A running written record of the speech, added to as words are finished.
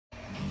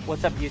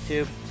What's up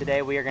YouTube?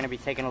 Today we are going to be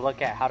taking a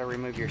look at how to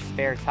remove your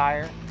spare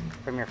tire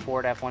from your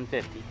Ford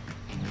F-150.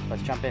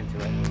 Let's jump into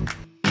it.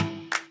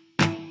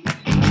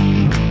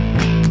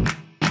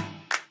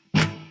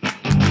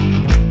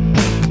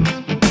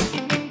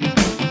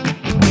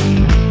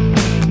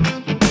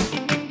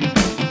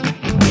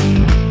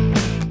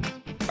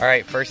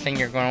 Alright, first thing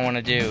you're going to want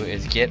to do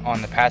is get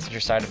on the passenger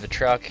side of the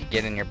truck,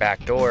 get in your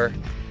back door,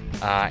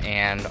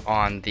 and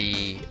on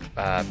the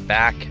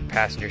back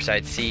passenger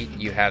side seat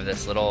you have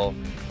this little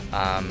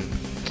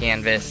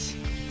canvas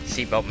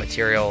seatbelt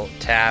material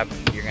tab.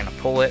 You're going to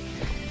pull it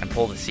and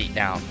pull the seat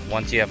down.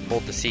 Once you have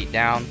pulled the seat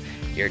down,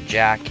 your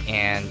jack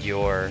and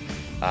your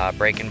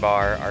braking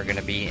bar are going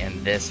to be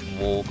in this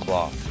wool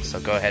cloth. So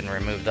go ahead and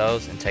remove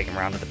those and take them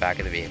around to the back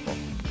of the vehicle.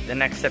 The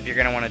next step you're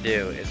going to want to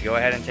do is go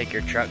ahead and take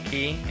your truck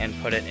key and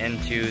put it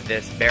into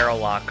this barrel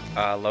lock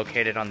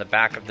located on the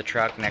back of the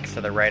truck next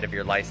to the right of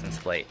your license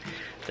plate.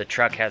 The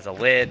truck has a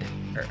lid,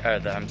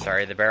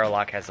 the barrel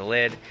lock has a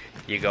lid.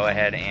 You go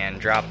ahead and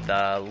drop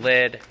the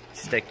lid,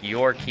 stick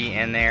your key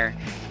in there.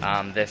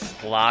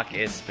 This lock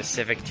is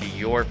specific to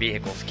your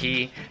vehicle's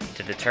key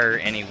to deter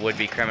any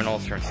would-be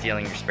criminals from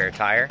stealing your spare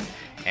tire.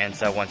 And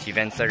so once you've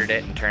inserted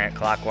it and turn it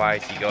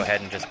clockwise, you go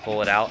ahead and just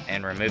pull it out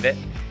and remove it.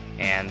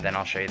 And then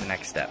I'll show you the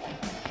next step.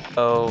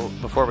 So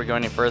before we go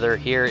any further,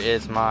 here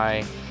is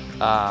my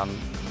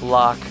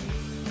lock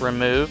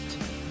removed.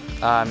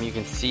 You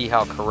can see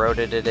how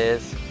corroded it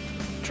is.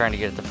 I'm trying to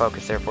get it to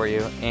focus there for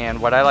you.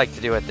 And what I like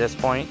to do at this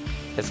point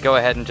is go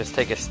ahead and just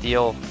take a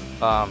steel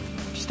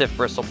stiff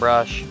bristle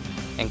brush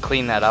and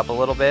clean that up a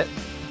little bit,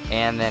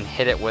 and then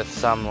hit it with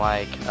some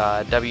like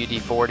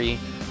WD-40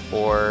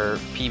 or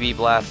PB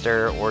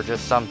Blaster or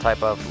just some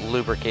type of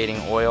lubricating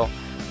oil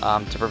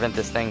to prevent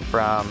this thing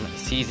from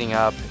seizing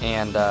up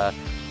and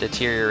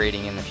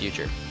deteriorating in the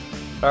future.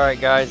 Alright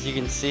guys, you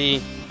can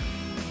see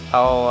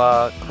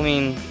how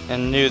clean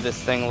and new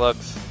this thing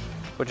looks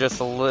with just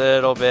a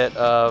little bit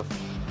of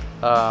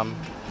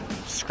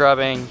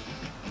scrubbing,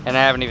 and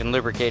I haven't even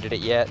lubricated it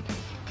yet.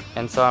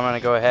 And so I'm going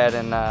to go ahead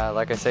and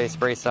like I say,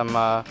 spray some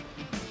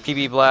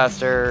PB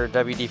Blaster,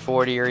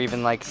 WD-40, or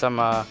even like some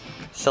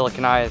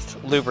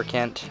siliconized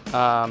lubricant,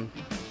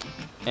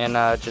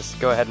 and just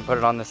go ahead and put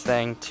it on this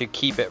thing to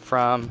keep it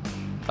from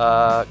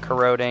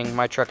corroding.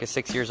 My truck is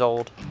 6 years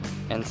old,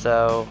 and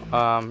so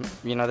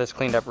you know, this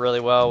cleaned up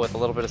really well with a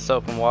little bit of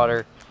soap and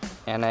water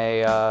and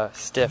a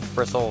stiff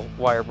bristle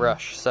wire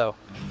brush. So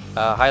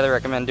highly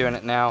recommend doing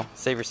it now.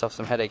 Save yourself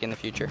some headache in the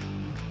future.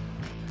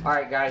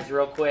 Alright guys,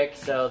 real quick,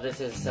 so this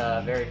is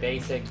very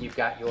basic. You've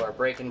got your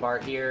braking bar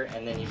here,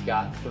 and then you've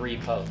got 3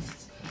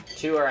 posts.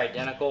 2 are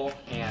identical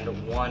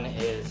and 1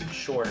 is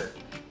shorter.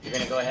 You're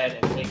going to go ahead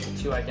and take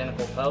the 2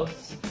 identical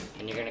posts,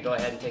 and you're going to go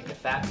ahead and take the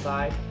fat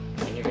side,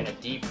 and you're going to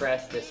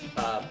depress this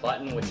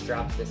button which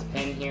drops this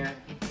pin here,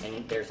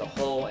 and there's a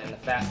hole in the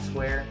fat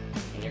square,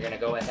 and you're going to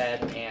go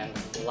ahead and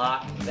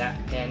lock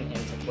that pin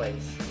into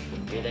place.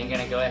 You're then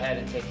going to go ahead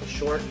and take the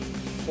short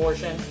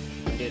portion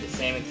and do the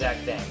same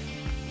exact thing.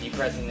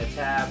 Depressing the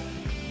tab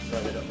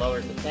so that it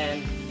lowers the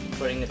pin,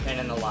 putting the pin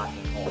in the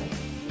locking hole.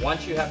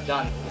 Once you have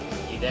done,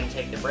 you then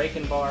take the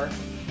braking bar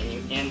and you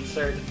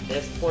insert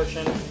this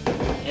portion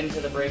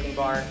into the braking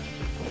bar,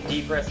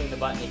 depressing the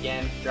button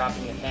again,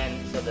 dropping the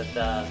pin so that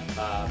the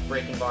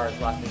braking bar is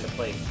locked into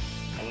place.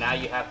 And now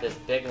you have this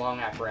big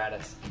long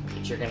apparatus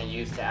that you're going to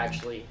use to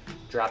actually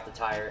drop the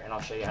tire, and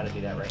I'll show you how to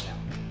do that right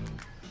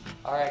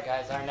now. Alright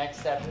guys, our next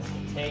step is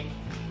to take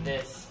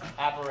this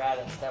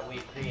apparatus that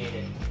we've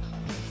created,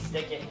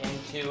 stick it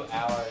into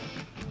our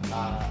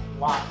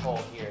lock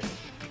hole here.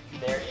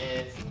 There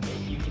is,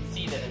 you can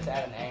see that it's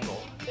at an angle.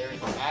 There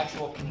is an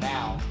actual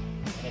canal,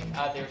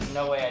 and there's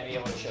no way I'd be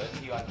able to show it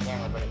to you on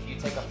camera, but if you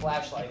take a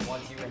flashlight,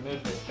 once you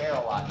remove this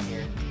barrel lock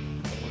here,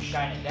 and you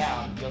shine it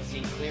down, you'll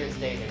see clear as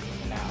day there's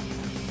a canal.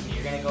 So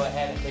you're going to go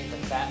ahead and take the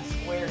fat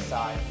square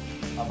side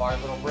of our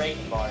little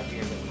braking bar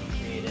here that we've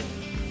created,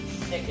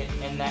 stick it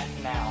in that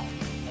canal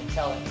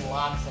until it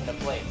locks into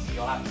place.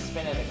 You'll have to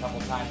spin it a couple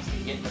times to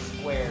get the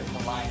square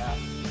to line up.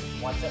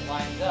 Once it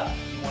lines up,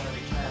 you want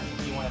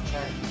to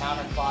turn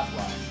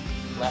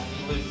counterclockwise, lefty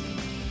loosey.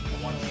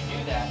 And once you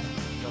do that,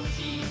 you'll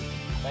see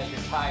that your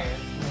tire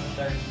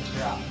starts to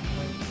drop.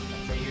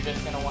 And so you're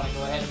just going to want to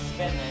go ahead and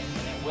spin this,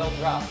 and it will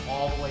drop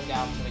all the way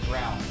down to the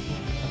ground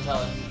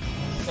until it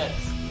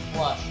sits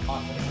flush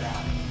onto the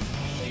ground.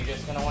 So you're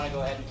just going to want to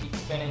go ahead and keep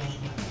spinning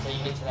until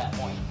you get to that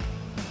point.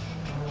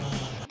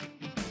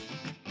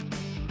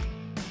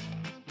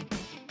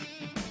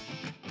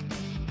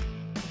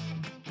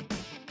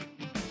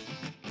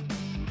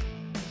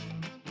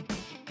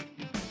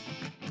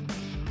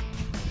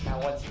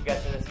 Now once you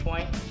get to this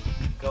point,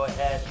 go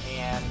ahead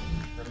and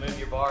remove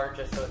your bar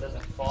just so it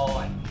doesn't fall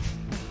and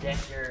dent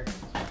your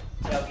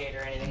tailgate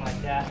or anything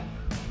like that.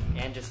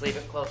 And just leave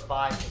it close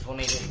by because we'll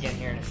need it again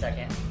here in a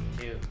second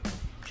to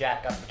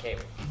jack up the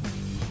cable.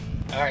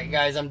 Alright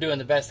guys, I'm doing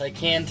the best I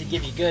can to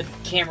give you good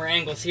camera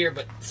angles here,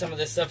 but some of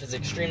this stuff is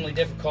extremely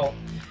difficult.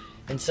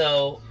 And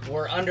so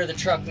we're under the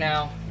truck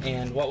now,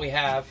 and what we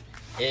have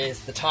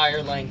is the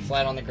tire laying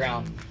flat on the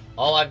ground.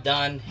 all I've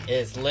done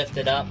is lift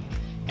it up,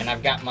 and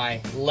I've got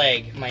my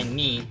leg, my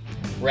knee,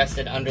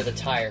 rested under the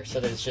tire so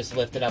that it's just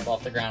lifted up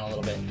off the ground a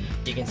little bit.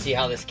 You can see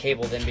how this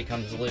cable then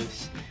becomes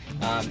loose.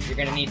 You're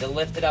going to need to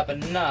lift it up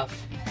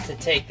enough to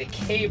take the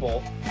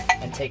cable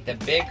and take the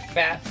big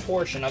fat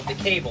portion of the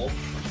cable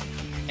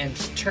and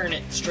turn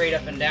it straight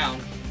up and down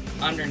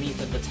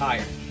underneath of the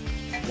tire.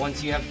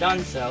 Once you have done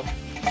so,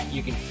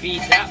 you can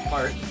feed that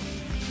part,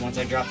 once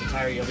I drop the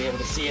tire you'll be able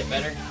to see it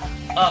better,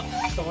 up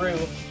through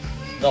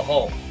the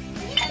hole.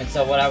 And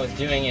so what I was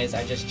doing is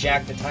I just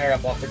jacked the tire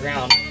up off the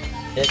ground.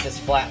 This is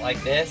flat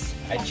like this.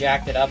 I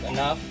jacked it up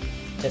enough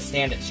to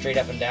stand it straight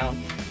up and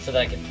down so that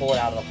I can pull it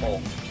out of the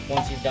hole.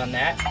 Once you've done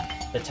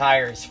that, the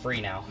tire is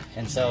free now.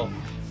 And so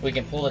we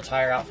can pull the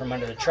tire out from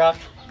under the truck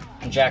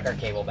and jack our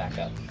cable back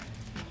up.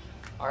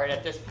 Alright,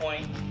 at this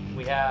point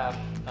we have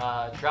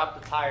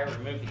dropped the tire,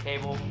 removed the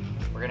cable.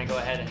 We're going to go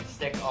ahead and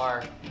stick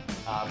our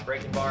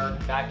braking bar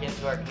back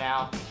into our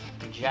canal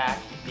and jack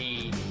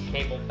the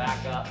cable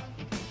back up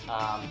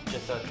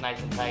just so it's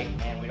nice and tight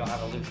and we don't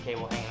have a loose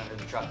cable hanging under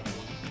the truck anymore.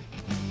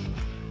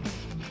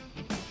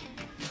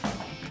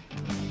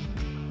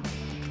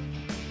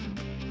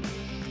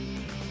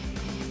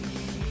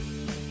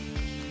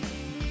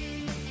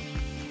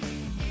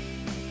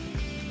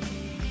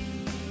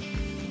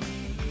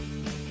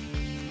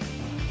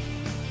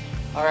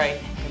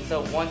 Alright, and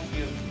so once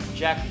you've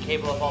jacked the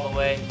cable up all the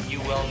way, you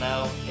will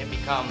know it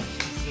becomes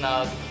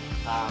snug.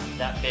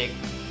 That big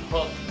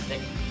hook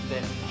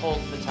that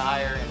holds the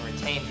tire and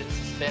retains it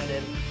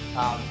suspended,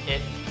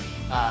 it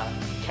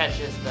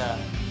catches the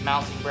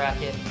mounting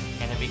bracket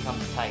and it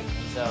becomes tight.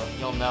 And so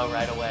you'll know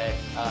right away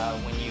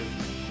when you've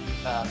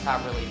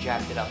properly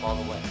jacked it up all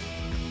the way.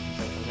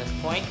 So from this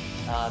point,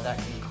 that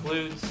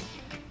concludes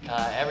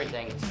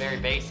everything. It's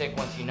very basic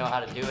once you know how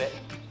to do it.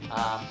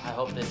 I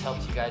hope this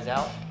helps you guys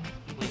out.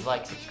 Please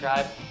like,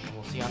 subscribe, and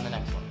we'll see you on the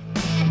next one.